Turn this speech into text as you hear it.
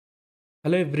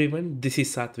Hello everyone, this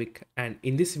is Satvik, and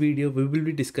in this video we will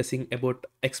be discussing about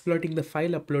exploiting the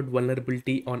file upload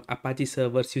vulnerability on Apache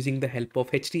servers using the help of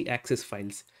htaccess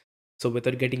files. So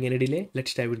without getting any delay,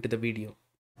 let's dive into the video.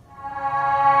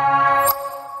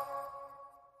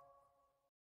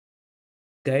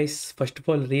 Guys, first of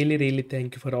all, really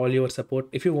thank you for all your support.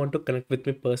 If you want to connect with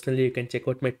me personally, you can check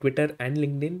out my Twitter and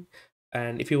LinkedIn.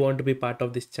 And if you want to be part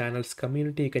of this channel's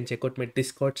community, you can check out my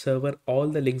Discord server. All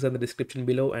the links are in the description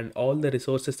below, and all the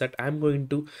resources that I'm going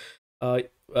to uh,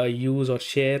 use or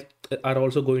share are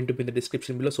also going to be in the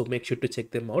description below, so make sure to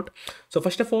check them out. So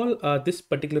first of all, this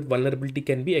particular vulnerability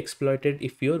can be exploited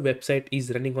if your website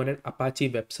is running on an Apache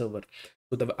web server.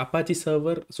 So the Apache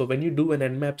server, so when you do an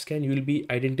nmap scan, you will be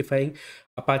identifying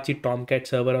Apache Tomcat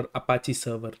server or Apache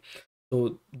server.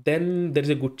 So then there is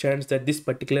a good chance that this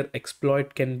particular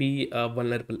exploit can be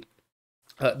vulnerable.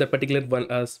 The particular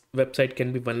website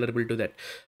can be vulnerable to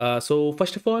that. So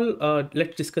first of all,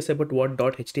 let's discuss about what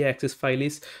 .htaccess file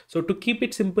is. So to keep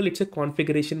it simple, it's a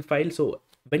configuration file. So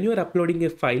when you are uploading a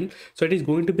file, so it is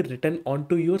going to be written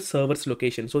onto your server's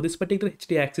location. So this particular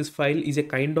htaccess file is a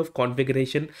kind of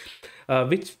configuration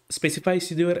which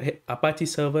specifies your Apache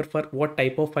server for what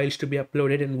type of files to be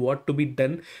uploaded and what to be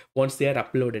done once they are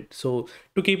uploaded. So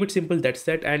to keep it simple, that's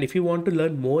that. And if you want to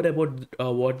learn more about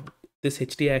what this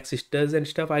htaccess does and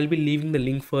stuff, I'll be leaving the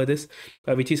link for this,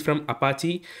 which is from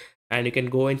Apache, and you can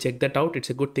go and check that out. It's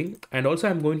a good thing. And also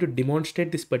I'm going to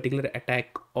demonstrate this particular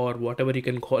attack or whatever you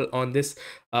can call on this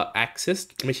access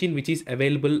machine, which is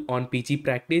available on PG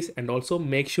Practice. And also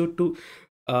make sure to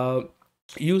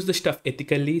use the stuff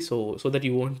ethically, so that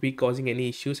you won't be causing any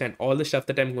issues, and all the stuff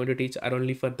that I'm going to teach are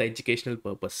only for the educational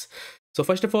purpose. So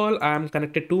first of all, I'm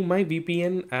connected to my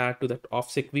VPN, to that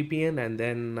offsec VPN, and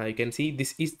then you can see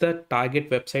this is the target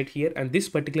website here, and this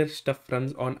particular stuff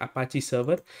runs on Apache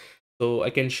server. So I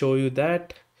can show you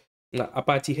that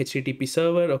Apache HTTP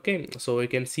server. Okay, so you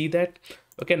can see that.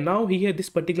 Okay, now here this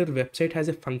particular website has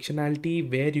a functionality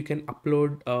where you can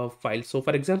upload files. So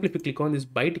for example, if you click on this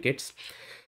buy tickets,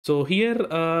 so here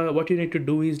what you need to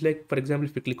do is, like, for example,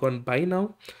 if you click on buy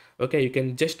now, okay, you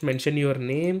can just mention your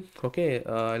name. Okay,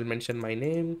 I'll mention my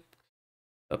name.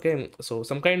 Okay, so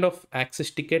some kind of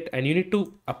access ticket, and you need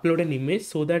to upload an image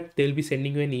so that they'll be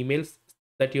sending you an email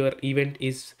that your event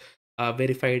is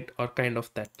verified or kind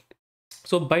of that.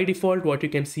 So by default, what you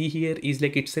can see here is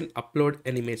like it's an upload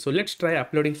an image. So let's try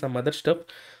uploading some other stuff.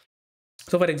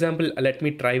 So for example, let me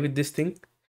try with this thing.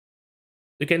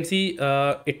 You can see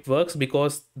it works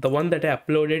because the one that I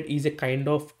uploaded is a kind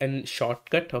of an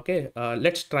shortcut. Okay,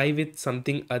 let's try with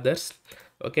something others.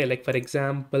 Okay, like for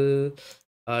example,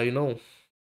 let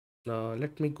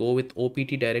me go with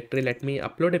opt directory. Let me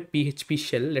upload a PHP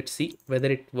shell. Let's see whether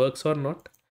it works or not.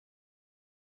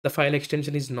 The file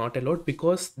extension is not allowed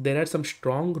because there are some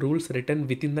strong rules written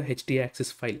within the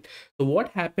htaccess file. So what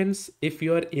happens if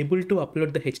you are able to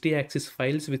upload the htaccess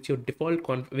files with your default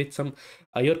with some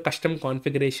your custom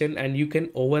configuration, and you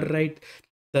can override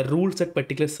the rules that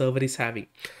particular server is having.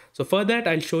 So for that,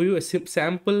 I'll show you a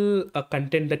sample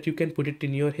content that you can put it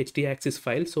in your htaccess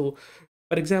file. So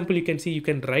for example, you can see you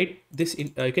can write this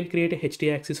in you can create a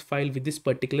htaccess file with this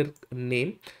particular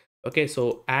name. Okay,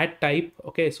 so add type.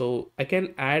 Okay, so I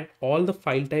can add all the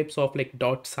file types of like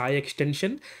 .sci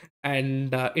extension,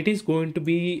 and it is going to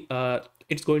be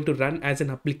it's going to run as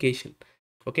an application.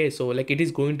 Okay, so like it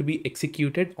is going to be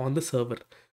executed on the server.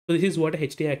 So this is what a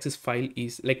htaccess file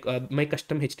is, like my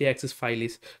custom htaccess file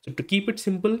is. So to keep it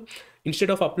simple,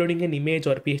 instead of uploading an image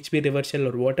or PHP reversal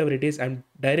or whatever it is, I'm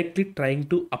directly trying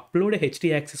to upload a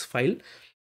htaccess file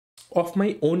of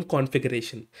my own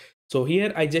configuration. So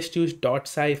here I just use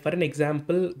 .sci for an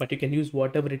example, but you can use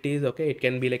whatever it is. Okay, it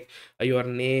can be like your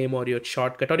name or your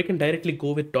shortcut, or you can directly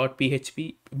go with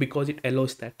 .php because it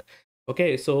allows that.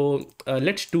 Okay, so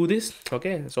let's do this.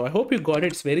 Okay, so I hope you got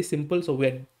it. It's very simple. So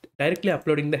we're directly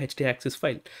uploading the htaccess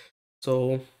file.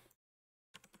 So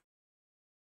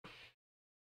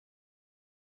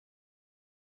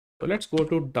let's go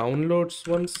to downloads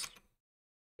once.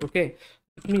 Okay,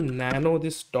 let me nano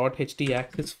this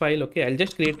 .htaccess file. Okay, I'll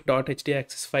just create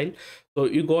 .htaccess file. So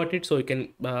you got it. So you can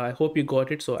I hope you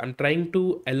got it. So I'm trying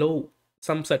to allow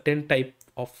some certain type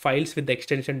of files with the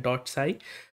extension .sci.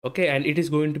 Okay, and it is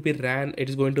going to be ran, it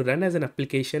is going to run as an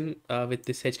application with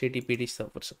this httpd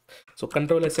server. So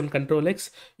control S and control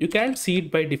X, you can't see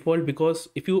it by default because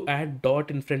if you add dot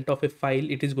in front of a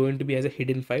file, it is going to be as a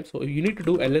hidden file. So you need to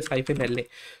do ls-la so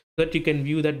that you can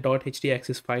view that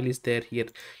 .htaccess file is there here.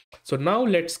 So now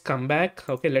let's come back.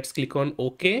 Okay, let's click on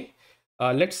OK.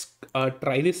 Let's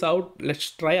try this out. Let's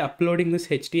try uploading this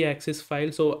htaccess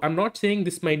file. So I'm not saying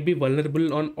this might be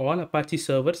vulnerable on all Apache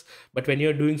servers, but when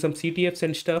you're doing some CTFs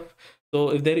and stuff, so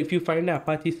if you find an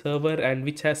Apache server and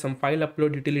which has some file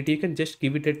upload utility, you can just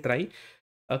give it a try.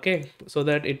 Okay, so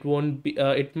that it won't be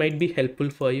it might be helpful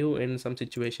for you in some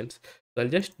situations. So I'll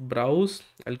just browse,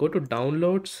 I'll go to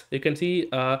downloads. You can see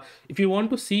if you want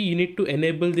to see, you need to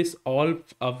enable this all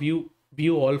view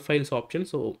all files option.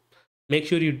 So make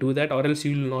sure you do that, or else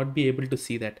you will not be able to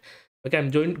see that. Okay, I'm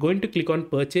going to click on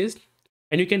purchase,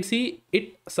 and you can see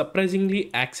it surprisingly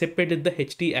accepted the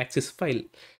htaccess file.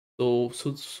 So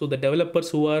the developers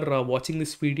who are watching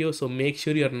this video, so make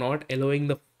sure you're not allowing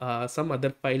the some other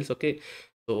files. Okay,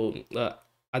 so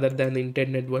other than the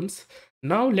intended ones.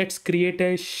 Now let's create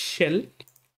a shell.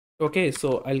 Okay,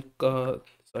 so I'll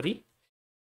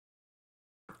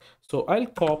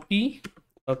copy,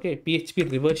 okay,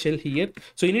 PHP reverse shell here.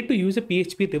 So you need to use a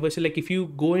PHP reverse shell. Like if you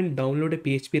go and download a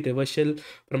PHP reverse shell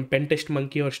from Pentest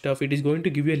Monkey or stuff, it is going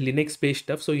to give you a Linux based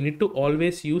stuff. So you need to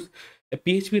always use a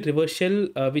PHP reverse shell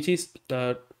which is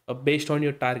based on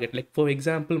your target. Like for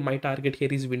example, my target here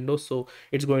is Windows, so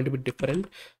it's going to be different.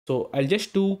 So I'll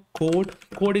just do code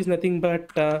is nothing but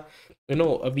a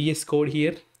VS code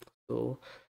here. So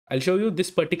I'll show you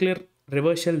this particular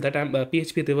reverse shell that I'm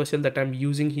PHP reverse shell that I'm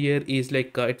using here is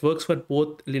like it works for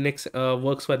both Linux,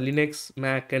 works for Linux,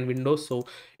 Mac and Windows. So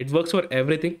it works for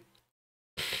everything.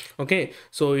 Okay,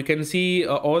 so you can see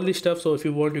all this stuff. So if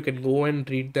you want, you can go and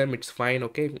read them, it's fine.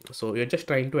 Okay, so you're just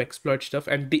trying to exploit stuff.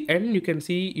 At the end, you can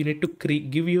see you need to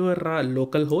give your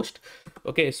local host.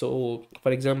 Okay, so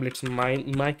for example, it's in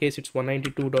my case it's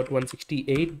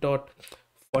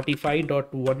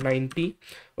 192.168.45.190.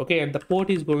 okay, and the port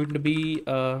is going to be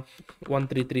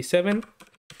 1337.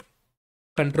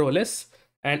 Control S,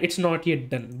 and it's not yet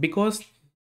done because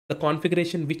the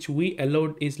configuration which we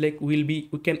allowed is like we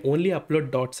can only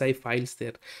upload .sci files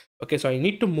there. Okay, so I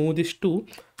need to move this to,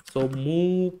 so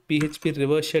move PHP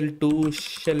reverse shell to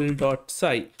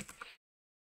shell.sci.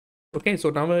 Okay,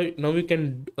 so now we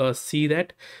can see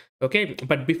that. Okay,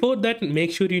 but before that,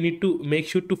 make sure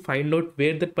to find out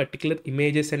where the particular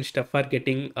images and stuff are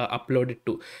getting uploaded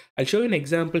to. I'll show you an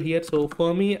example here. So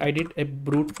for me, I did a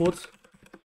brute force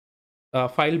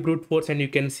file brute force, and you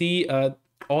can see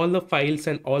all the files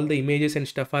and all the images and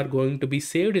stuff are going to be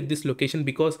saved at this location,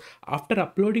 because after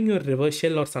uploading your reverse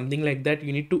shell or something like that,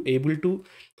 you need to able to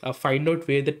find out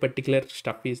where that particular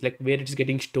stuff is, like where it's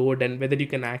getting stored and whether you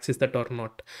can access that or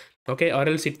not. Okay, or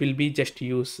else it will be just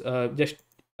useless.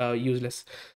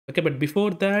 Okay, but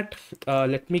before that,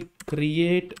 let me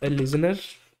create a listener.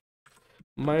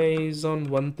 My is on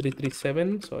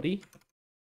 1337, sorry.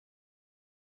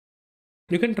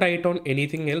 You can try it on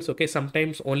anything else. Okay,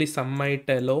 sometimes only some might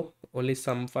allow, only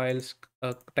some files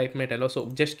type might allow, so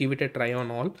just give it a try on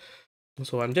all.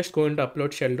 So I'm just going to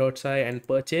upload shell.sci and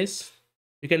purchase.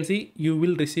 You can see you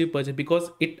will receive purchase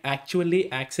because it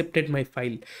actually accepted my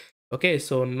file. Okay,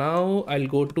 so now I'll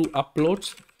go to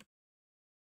uploads.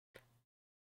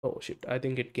 Oh shit, I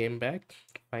think it came back.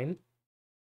 Fine.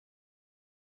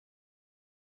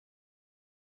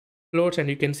 Uploads, and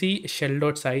you can see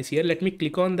shell.sci is here. Let me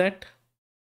click on that.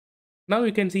 Now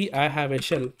you can see I have a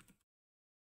shell.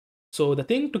 So the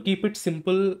thing, to keep it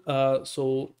simple,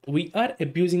 so we are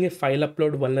abusing a file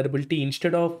upload vulnerability.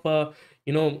 Instead of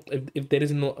if there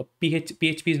is no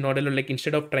PHP is not allowed, like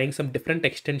instead of trying some different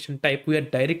extension type, we are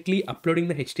directly uploading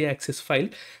the htaccess file,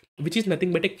 which is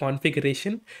nothing but a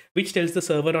configuration which tells the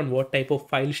server on what type of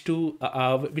files to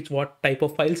what type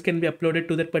of files can be uploaded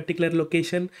to that particular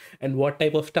location, and what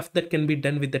type of stuff that can be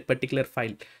done with that particular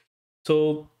file.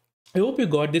 So I hope you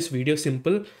got this video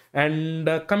simple. And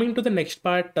coming to the next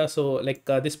part,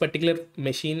 this particular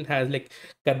machine has like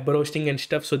Kerber hosting and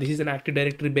stuff. So this is an Active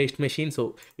Directory based machine,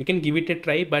 so you can give it a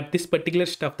try. But this particular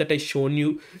stuff that I shown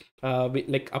you,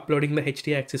 like uploading the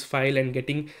htaccess file and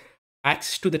getting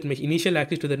access to that machine, initial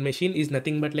access to that machine, is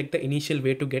nothing but like the initial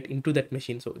way to get into that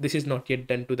machine. So this is not yet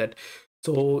done to that.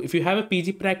 So if you have a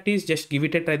PG practice, just give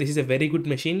it a try. This is a very good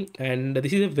machine, and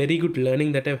this is a very good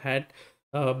learning that I've had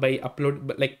by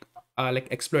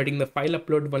exploiting the file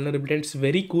upload vulnerability. It's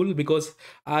very cool because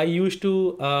I used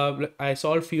to I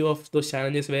solved few of those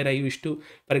challenges where I used to,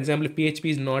 for example, if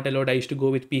PHP is not allowed, I used to go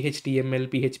with PHTML,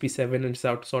 PHP 7 and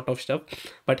sort of stuff.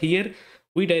 But here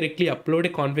we directly upload a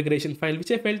configuration file, which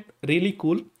I felt really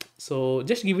cool. So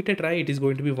just give it a try, it is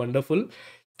going to be wonderful.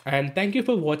 And thank you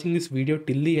for watching this video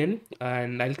till the end,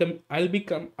 and I'll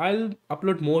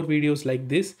upload more videos like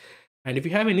this. And if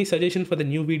you have any suggestion for the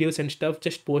new videos and stuff,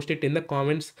 just post it in the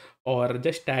comments, or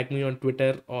just tag me on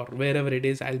Twitter or wherever it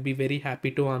is. I'll be very happy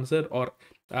to answer, or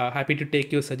happy to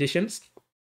take your suggestions.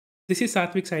 This is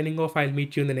Satvik signing off. I'll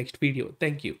meet you in the next video.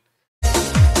 Thank you.